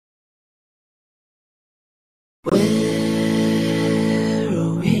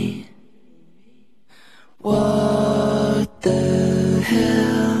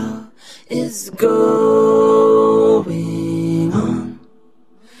going on.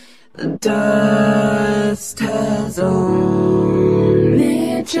 The dust has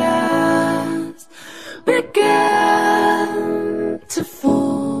only just begun to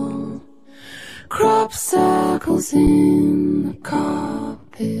fall. Crop circles in the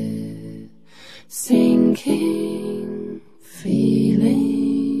carpet, sinking feeling.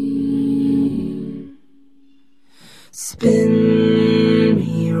 Spin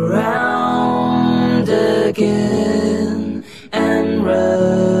me round again and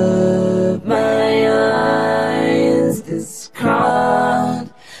rub my eyes. This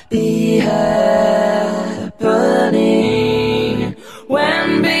can't be happening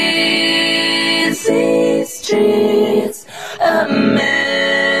when busy streets a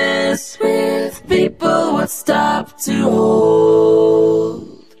mess with people would stop to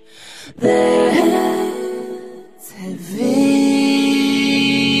hold their heads heavy.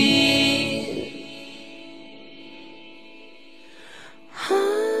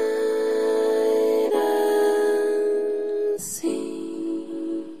 Hide and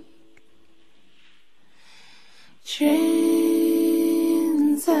seek,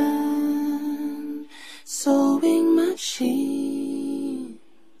 trains and sewing machines.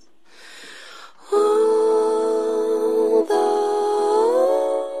 All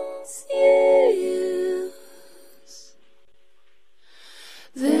those years,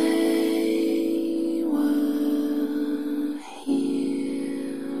 they were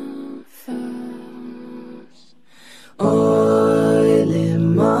here first. Oily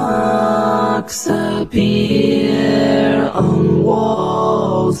marks appear on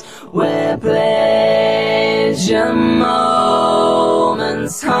walls where pleasure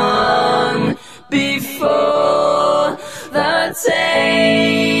moments hung before the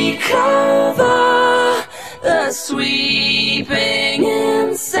takeover. The sweeping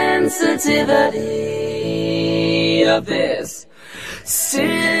insensitivity of this still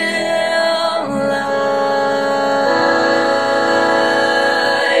life.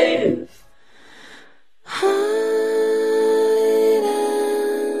 Hide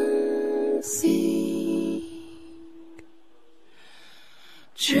and seek,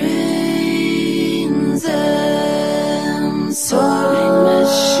 trains and sewing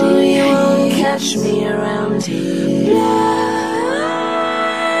machines catch me around here.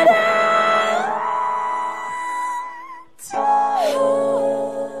 Blood and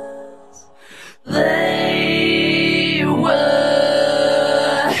tears, they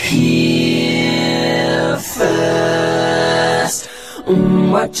were here first.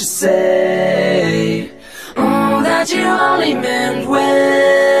 What you say? That you only meant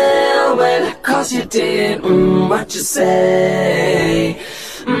well, well, 'cause you did. What you say?